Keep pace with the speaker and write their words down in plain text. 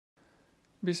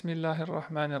Bismillahir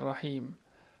Rahmanir Rahim.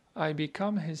 I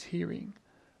become his hearing.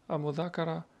 A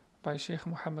Mudhākara by Shaykh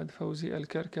Mohamed Faouzi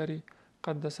al-Karkari,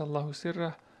 Qaddasallahu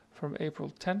Sirrah, from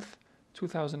April 10th,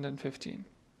 2015.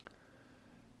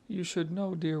 You should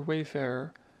know, dear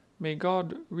wayfarer, may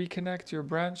God reconnect your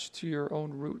branch to your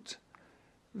own root,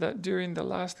 that during the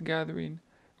last gathering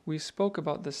we spoke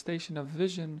about the station of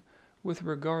vision with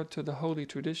regard to the holy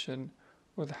tradition,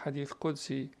 or the Hadith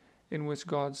Qudsi, in which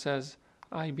God says,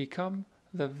 I become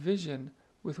the vision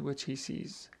with which he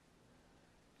sees.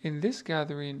 In this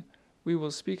gathering, we will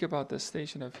speak about the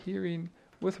station of hearing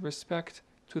with respect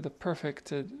to the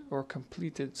perfected or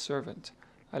completed servant,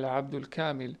 al-Abdul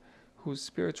Kamil, whose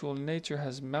spiritual nature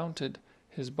has mounted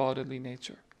his bodily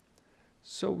nature.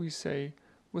 So we say,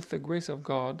 with the grace of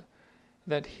God,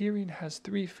 that hearing has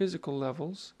 3 physical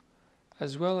levels,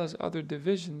 as well as other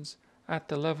divisions at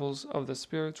the levels of the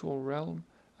spiritual realm,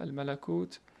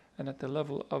 al-Malakut, and at the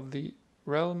level of the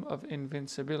realm of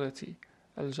invincibility,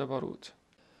 al-Jabarut.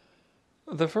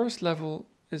 The first level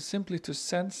is simply to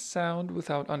sense sound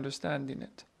without understanding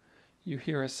it. You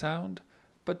hear a sound,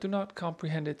 but do not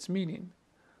comprehend its meaning.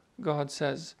 God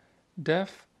says,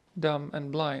 deaf, dumb,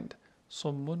 and blind,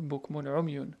 summun bukmun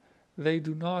umyun, they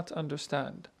do not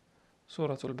understand.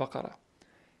 Surah al-Baqarah.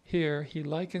 Here he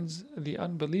likens the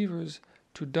unbelievers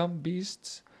to dumb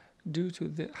beasts due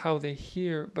to how they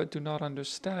hear but do not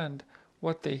understand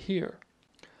what they hear.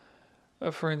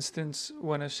 For instance,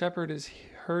 when a shepherd is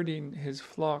herding his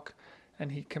flock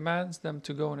and he commands them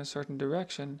to go in a certain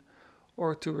direction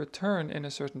or to return in a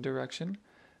certain direction,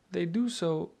 they do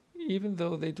so even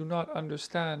though they do not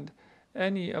understand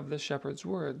any of the shepherd's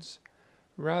words.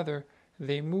 Rather,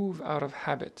 they move out of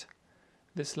habit.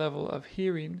 This level of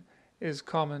hearing is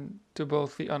common to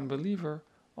both the unbeliever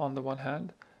on the one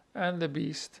hand and the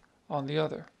beast on the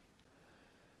other.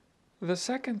 The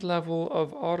second level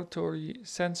of auditory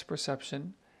sense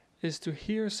perception is to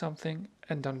hear something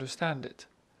and understand it.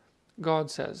 God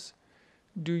says,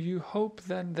 do you hope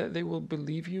then that they will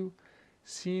believe you,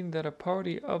 seeing that a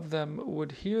party of them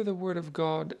would hear the word of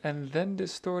God and then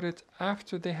distort it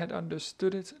after they had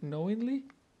understood it knowingly?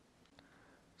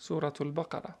 Surah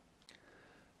al-Baqarah.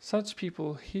 Such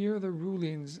people hear the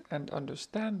rulings and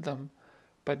understand them,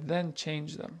 but then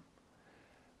change them.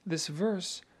 This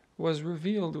verse was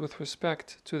revealed with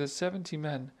respect to the 70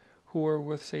 men who were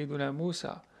with Sayyiduna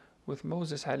Musa, with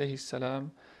Moses alayhi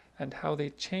salam, and how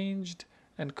they changed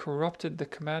and corrupted the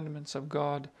commandments of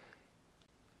God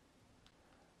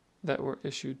that were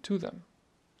issued to them.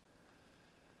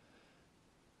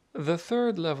 The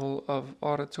third level of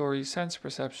auditory sense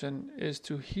perception is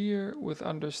to hear with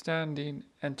understanding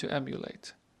and to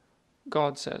emulate.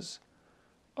 God says,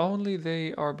 only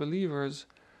they are believers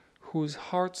whose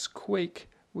hearts quake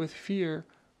with fear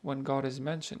when God is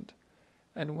mentioned,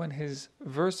 and when his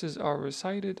verses are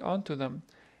recited unto them,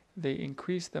 they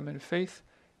increase them in faith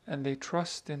and they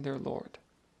trust in their Lord.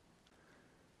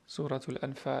 Surah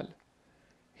Al-Anfal.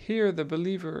 Here the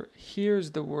believer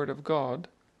hears the word of God,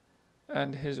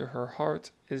 and his or her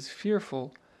heart is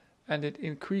fearful, and it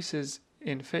increases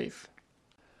in faith.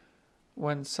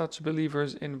 When such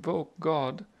believers invoke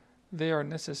God, they are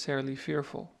necessarily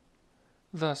fearful.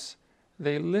 Thus,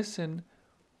 they listen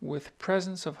with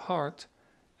presence of heart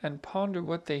and ponder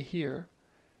what they hear,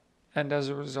 and as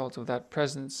a result of that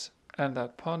presence and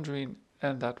that pondering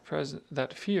and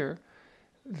that fear,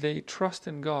 they trust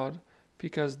in God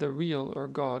because the real or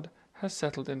God has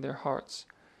settled in their hearts,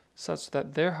 such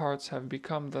that their hearts have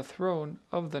become the throne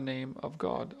of the name of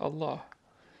God, Allah.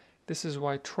 This is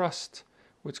why trust,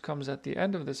 which comes at the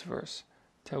end of this verse,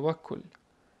 tawakkul,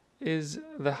 is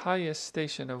the highest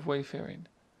station of wayfaring,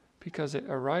 because it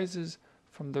arises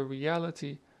from the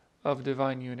reality of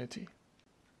divine unity.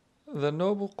 The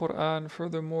noble Quran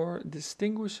furthermore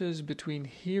distinguishes between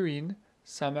hearing,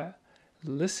 sama',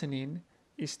 listening,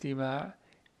 istima',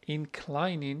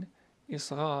 inclining,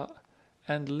 isra',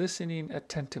 and listening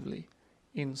attentively,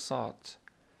 insat.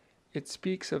 It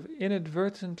speaks of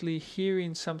inadvertently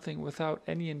hearing something without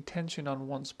any intention on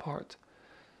one's part,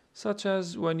 such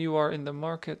as when you are in the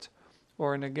market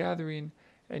or in a gathering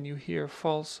and you hear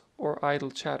false or idle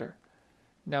chatter.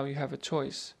 Now you have a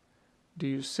choice. Do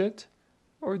you sit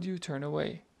or do you turn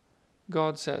away?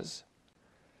 God says,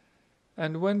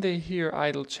 and when they hear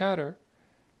idle chatter,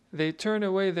 they turn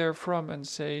away therefrom and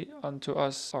say, unto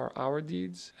us are our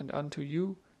deeds, and unto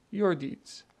you your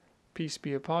deeds. Peace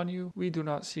be upon you, we do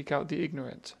not seek out the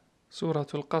ignorant. Surah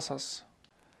Al-Qasas.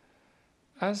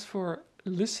 As for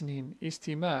listening,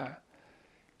 istima',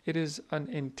 it is an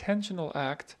intentional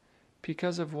act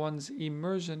because of one's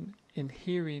immersion in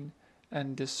hearing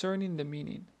and discerning the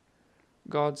meaning.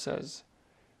 God says,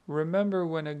 remember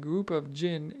when a group of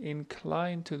jinn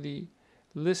inclined to thee,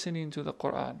 listening to the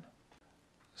Quran.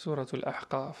 Surah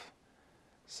Al-Ahqaf.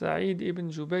 Sa'id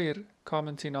ibn Jubair,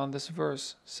 commenting on this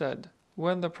verse, said,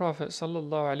 when the Prophet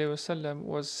ﷺ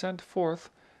was sent forth,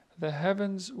 the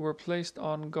heavens were placed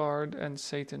on guard, and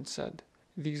Satan said,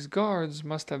 these guards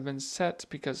must have been set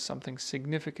because something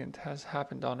significant has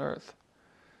happened on earth.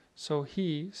 So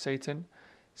he, Satan,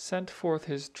 sent forth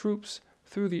his troops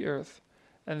through the earth,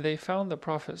 and they found the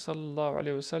Prophet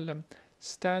ﷺ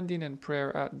standing in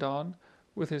prayer at dawn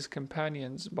with his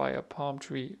companions by a palm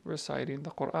tree reciting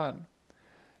the Quran.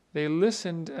 They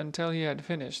listened until he had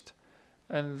finished,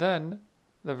 and then,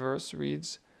 the verse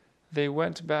reads, they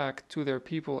went back to their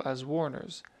people as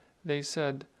warners. They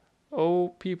said, O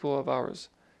people of ours,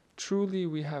 truly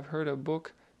we have heard a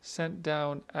book sent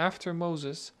down after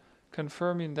Moses,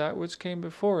 confirming that which came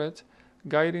before it,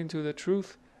 guiding to the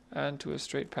truth and to a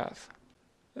straight path.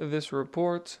 This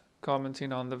report,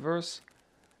 commenting on the verse,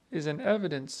 is an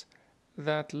evidence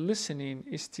that listening,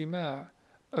 istima',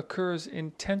 occurs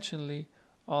intentionally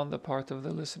on the part of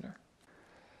the listener.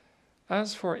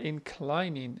 As for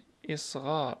inclining,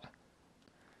 isgha',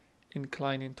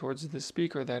 inclining towards the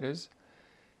speaker, that is,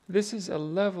 this is a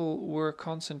level where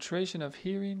concentration of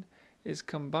hearing is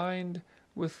combined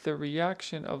with the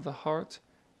reaction of the heart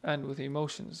and with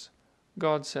emotions.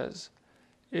 God says,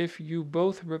 if you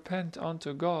both repent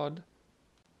unto God,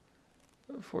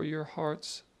 for your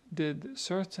hearts did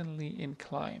certainly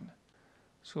incline.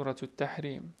 Surah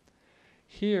Al-Tahrim.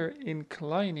 Here,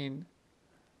 inclining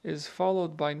is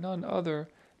followed by none other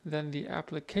than the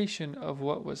application of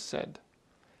what was said.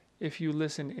 If you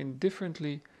listen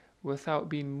indifferently without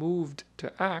being moved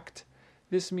to act,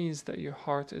 this means that your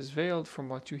heart is veiled from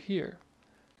what you hear.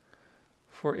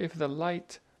 For if the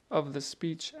light of the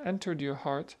speech entered your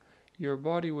heart, your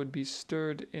body would be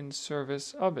stirred in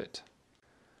service of it.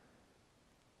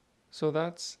 So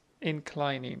that's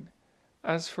inclining.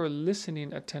 As for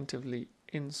listening attentively,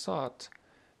 insat,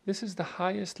 this is the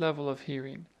highest level of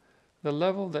hearing, the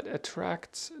level that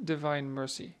attracts divine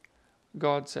mercy.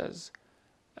 God says,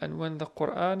 and when the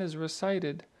Quran is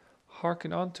recited,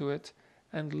 hearken unto it,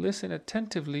 and listen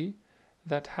attentively,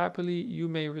 that happily you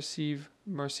may receive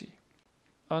mercy.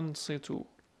 Ansitu.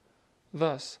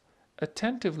 Thus,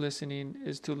 attentive listening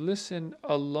is to listen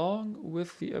along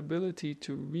with the ability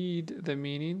to read the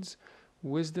meanings,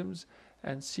 wisdoms,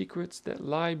 and secrets that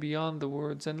lie beyond the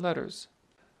words and letters.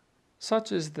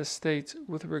 Such is the state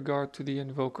with regard to the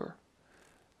invoker.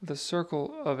 The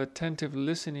circle of attentive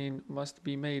listening must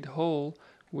be made whole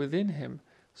within him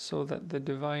so that the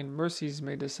divine mercies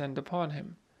may descend upon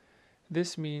him.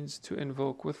 This means to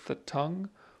invoke with the tongue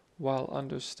while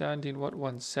understanding what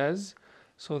one says,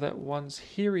 so that one's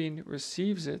hearing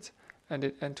receives it and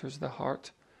it enters the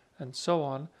heart, and so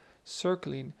on,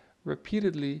 circling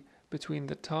repeatedly between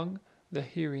the tongue, the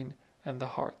hearing, and the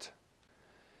heart.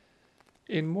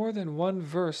 In more than one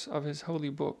verse of his holy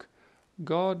book,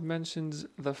 God mentions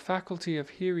the faculty of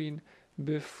hearing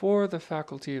before the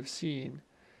faculty of seeing,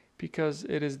 because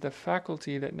it is the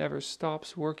faculty that never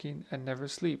stops working and never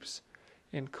sleeps,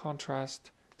 in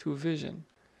contrast to vision.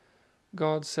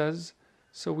 God says,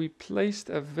 so we placed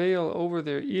a veil over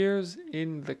their ears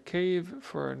in the cave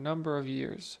for a number of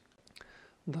years.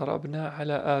 ضَرَبْنَا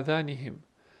عَلَى آذَانِهِمْ.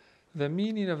 The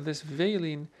meaning of this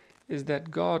veiling is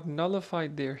that God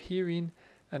nullified their hearing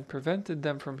and prevented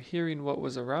them from hearing what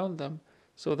was around them,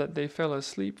 so that they fell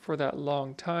asleep for that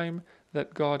long time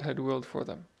that God had willed for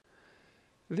them.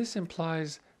 This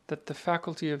implies that the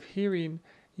faculty of hearing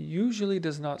usually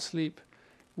does not sleep,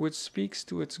 which speaks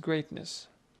to its greatness.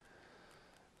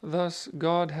 Thus,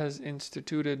 God has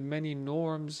instituted many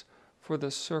norms for the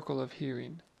circle of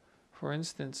hearing. For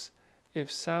instance,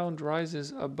 if sound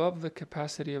rises above the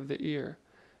capacity of the ear,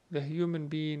 the human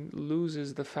being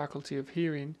loses the faculty of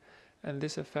hearing, and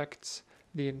this affects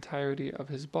the entirety of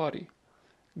his body.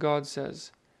 God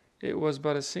says, it was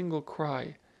but a single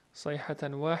cry,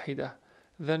 sayhatan wahida,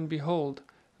 then behold,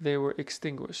 they were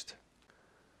extinguished.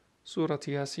 Surah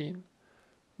Yasin.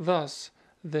 Thus,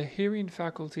 the hearing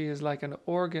faculty is like an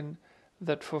organ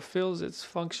that fulfills its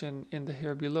function in the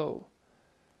here below.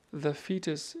 The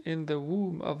fetus in the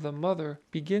womb of the mother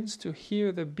begins to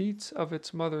hear the beats of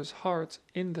its mother's heart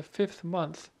in the 5th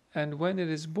month, and when it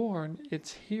is born,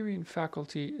 its hearing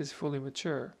faculty is fully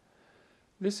mature.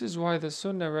 This is why the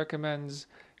Sunnah recommends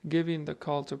giving the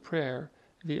call to prayer,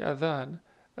 the adhan,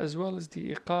 as well as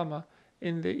the iqamah,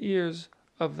 in the ears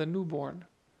of the newborn.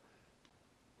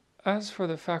 As for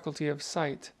the faculty of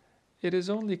sight, it is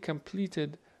only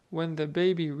completed when the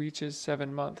baby reaches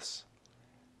 7 months.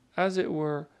 As it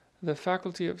were, the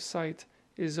faculty of sight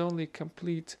is only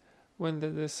complete When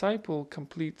the disciple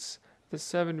completes the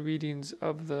 7 readings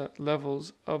of the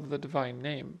levels of the divine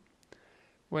name,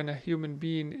 when a human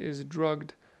being is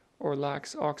drugged or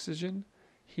lacks oxygen,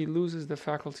 he loses the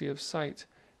faculty of sight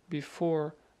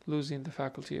before losing the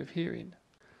faculty of hearing.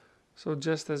 So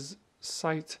just as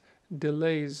sight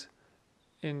delays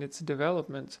in its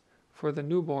development for the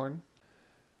newborn,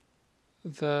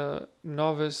 the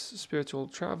novice spiritual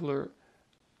traveler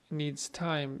needs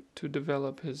time to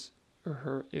develop his or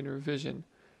her inner vision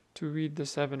to read the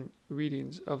 7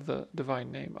 readings of the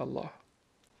divine name, Allah.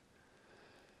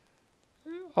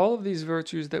 All of these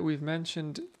virtues that we've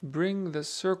mentioned bring the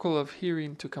circle of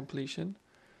hearing to completion,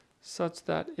 such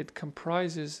that it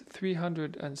comprises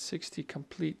 360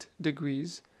 complete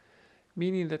degrees,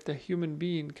 meaning that the human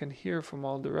being can hear from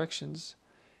all directions,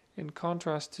 in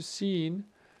contrast to seeing,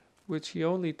 which he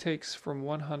only takes from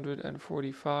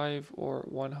 145 or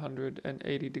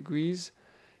 180 degrees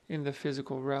in the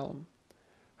physical realm.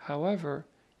 However,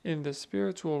 in the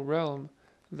spiritual realm,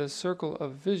 the circle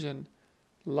of vision,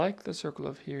 like the circle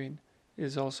of hearing,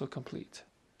 is also complete.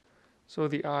 So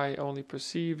the eye only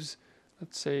perceives,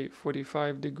 let's say,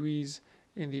 45 degrees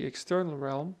in the external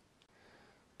realm,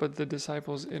 but the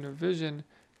disciple's inner vision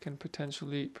can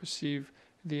potentially perceive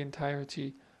the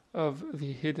entirety of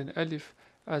the hidden alif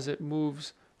as it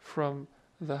moves from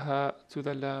the ha to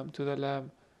the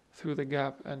lam, through the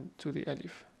gap and to the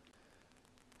alif.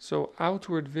 So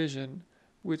outward vision,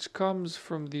 which comes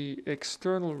from the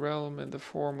external realm in the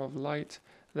form of light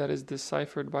that is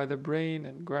deciphered by the brain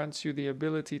and grants you the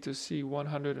ability to see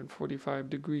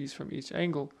 145 degrees from each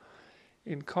angle,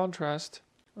 in contrast,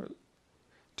 or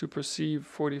to perceive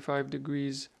 45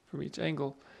 degrees from each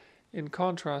angle, in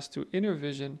contrast to inner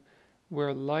vision,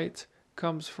 where light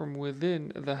comes from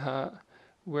within the ha,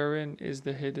 wherein is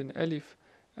the hidden alif,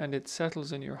 and it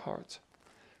settles in your heart.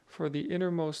 For the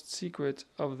innermost secret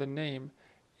of the name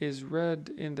is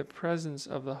read in the presence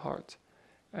of the heart,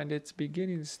 and its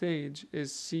beginning stage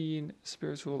is seeing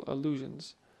spiritual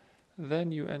illusions.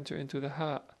 Then you enter into the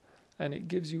ha, and it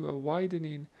gives you a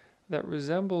widening that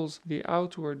resembles the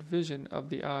outward vision of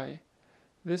the eye.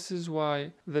 This is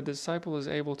why the disciple is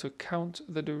able to count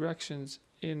the directions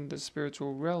in the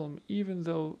spiritual realm, even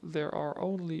though there are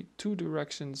only 2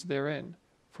 directions therein.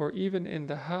 For even in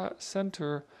the ha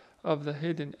center of the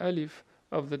hidden alif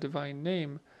of the divine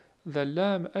name, the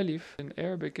lam alif in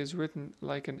Arabic is written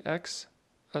like an X.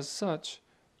 As such,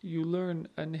 you learn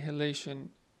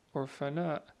annihilation or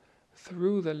fana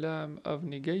through the lam of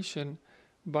negation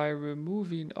by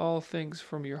removing all things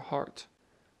from your heart.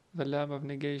 The lam of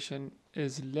negation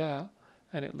is la,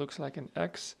 and it looks like an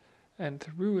X, and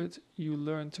through it you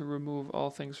learn to remove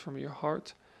all things from your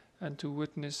heart and to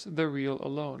witness the real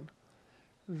alone.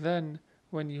 Then,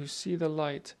 when you see the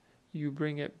light, you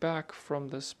bring it back from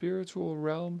the spiritual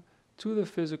realm to the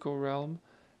physical realm,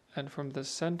 and from the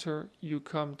center you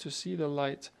come to see the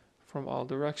light from all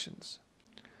directions.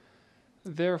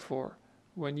 Therefore,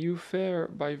 when you fare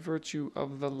by virtue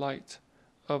of the light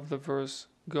of the verse,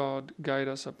 God guide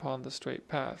us upon the straight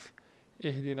path,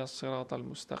 Ihdina as-sirat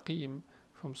al-mustaqim,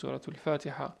 from Surah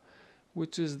al-Fatiha,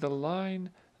 which is the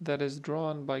line that is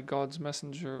drawn by God's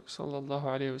Messenger sallallahu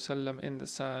alaihi wasallam in the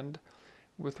sand,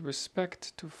 with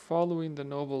respect to following the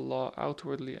noble law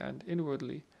outwardly and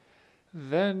inwardly,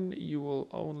 then you will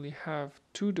only have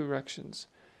 2 directions,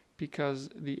 because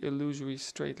the illusory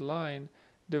straight line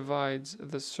divides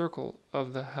the circle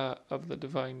of the ha of the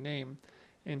divine name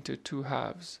into 2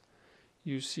 halves.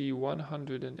 You see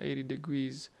 180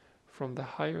 degrees from the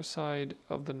higher side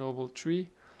of the noble tree,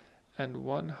 and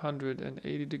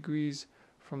 180 degrees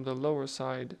from the lower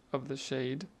side of the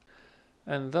shade,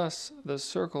 and thus the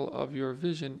circle of your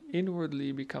vision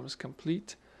inwardly becomes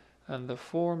complete, and the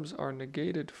forms are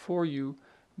negated for you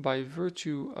by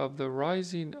virtue of the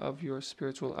rising of your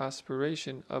spiritual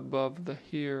aspiration above the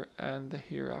here and the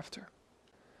hereafter.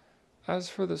 As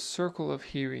for the circle of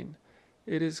hearing,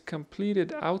 it is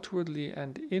completed outwardly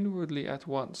and inwardly at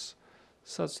once,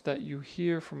 such that you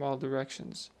hear from all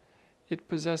directions. It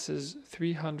possesses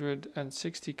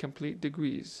 360 complete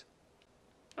degrees.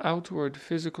 Outward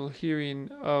physical hearing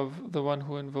of the one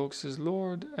who invokes his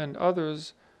Lord and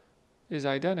others is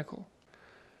identical.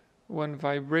 When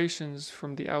vibrations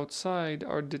from the outside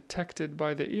are detected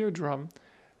by the eardrum,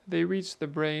 they reach the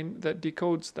brain that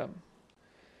decodes them.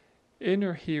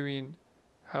 Inner hearing,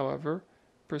 however,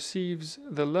 perceives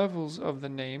the levels of the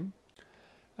name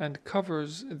and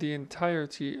covers the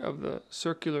entirety of the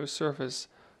circular surface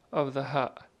of the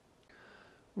ha.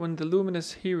 When the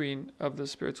luminous hearing of the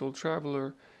spiritual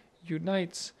traveler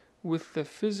unites with the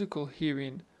physical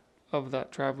hearing of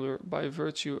that traveler by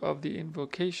virtue of the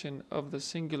invocation of the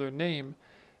singular name,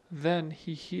 then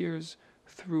he hears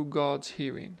through God's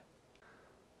hearing.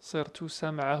 صرت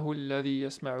سمعه الذي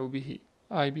يسمع به.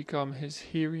 I become his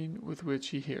hearing with which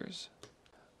he hears.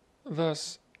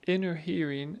 Thus, inner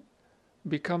hearing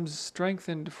becomes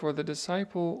strengthened for the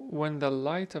disciple when the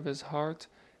light of his heart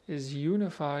is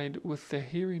unified with the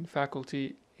hearing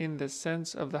faculty, in the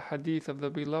sense of the hadith of the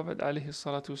beloved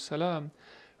ﷺ,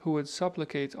 who would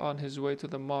supplicate on his way to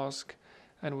the mosque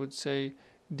and would say,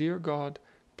 "Dear God,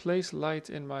 place light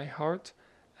in my heart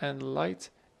and light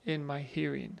in my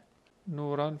hearing."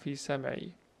 Nuran fi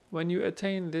sam'i. When you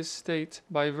attain this state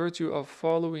by virtue of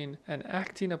following and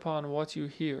acting upon what you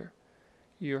hear,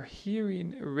 your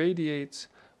hearing radiates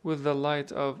with the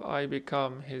light of I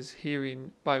become his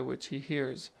hearing by which he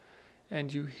hears,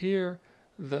 and you hear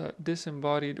the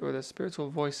disembodied or the spiritual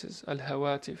voices,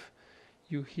 al-hawatif.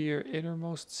 You hear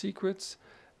innermost secrets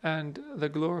and the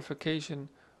glorification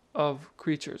of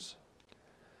creatures.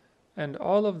 And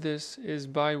all of this is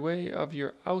by way of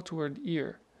your outward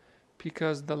ear,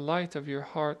 because the light of your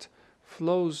heart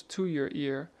flows to your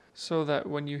ear, so that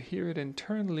when you hear it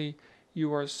internally,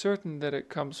 you are certain that it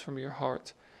comes from your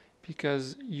heart,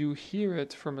 because you hear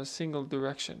it from a single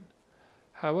direction.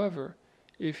 However,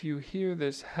 if you hear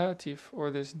this hatif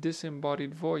or this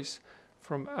disembodied voice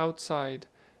from outside,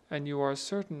 and you are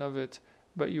certain of it,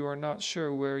 but you are not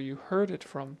sure where you heard it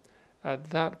from, at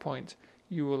that point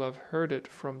you will have heard it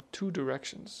from two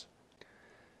directions.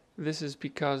 This is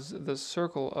because the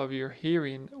circle of your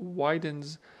hearing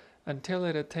widens until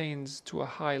it attains to a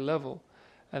high level,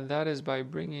 and that is by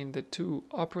bringing the two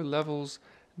upper levels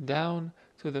down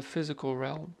to the physical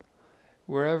realm.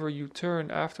 Wherever you turn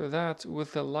after that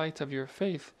with the light of your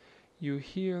faith, you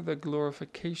hear the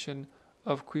glorification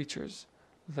of creatures,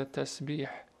 the tasbih,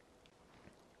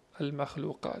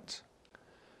 al-makhluqat.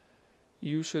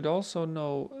 You should also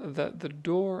know that the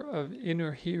door of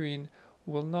inner hearing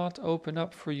will not open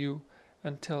up for you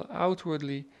until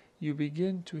outwardly you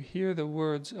begin to hear the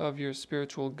words of your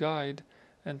spiritual guide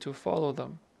and to follow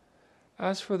them.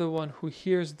 As for the one who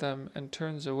hears them and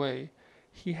turns away,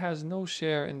 he has no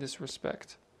share in this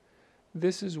respect.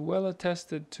 This is well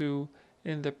attested to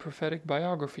in the prophetic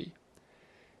biography.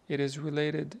 It is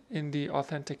related in the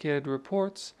authenticated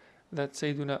reports that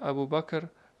Sayyiduna Abu Bakr,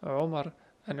 Umar,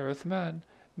 and Uthman,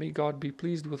 may God be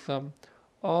pleased with them,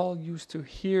 all used to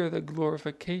hear the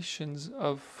glorifications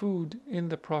of food in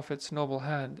the Prophet's noble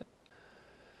hand.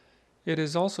 It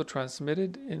is also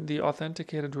transmitted in the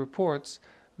authenticated reports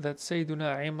that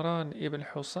Sayyiduna Imran ibn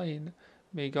Husayn,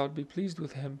 may God be pleased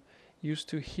with him, used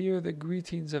to hear the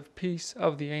greetings of peace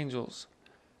of the angels.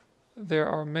 There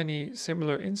are many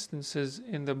similar instances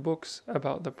in the books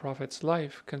about the Prophet's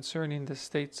life concerning the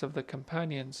states of the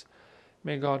companions.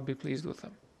 May God be pleased with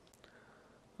them.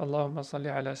 Allahumma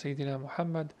salli ala Sayyidina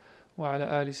Muhammad wa ala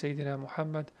ali Sayyidina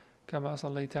Muhammad kama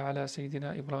sallaita ala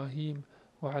Sayyidina Ibrahim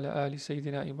wa ala ali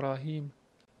Sayyidina Ibrahim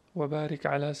wa barik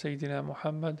ala Sayyidina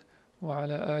Muhammad wa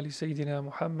ala ali Sayyidina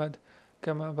Muhammad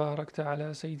kama barakta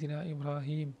ala Sayyidina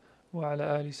Ibrahim wa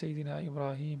ala ali Sayyidina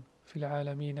Ibrahim في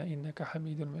العالمين إنك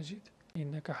حميد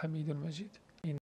مجيد.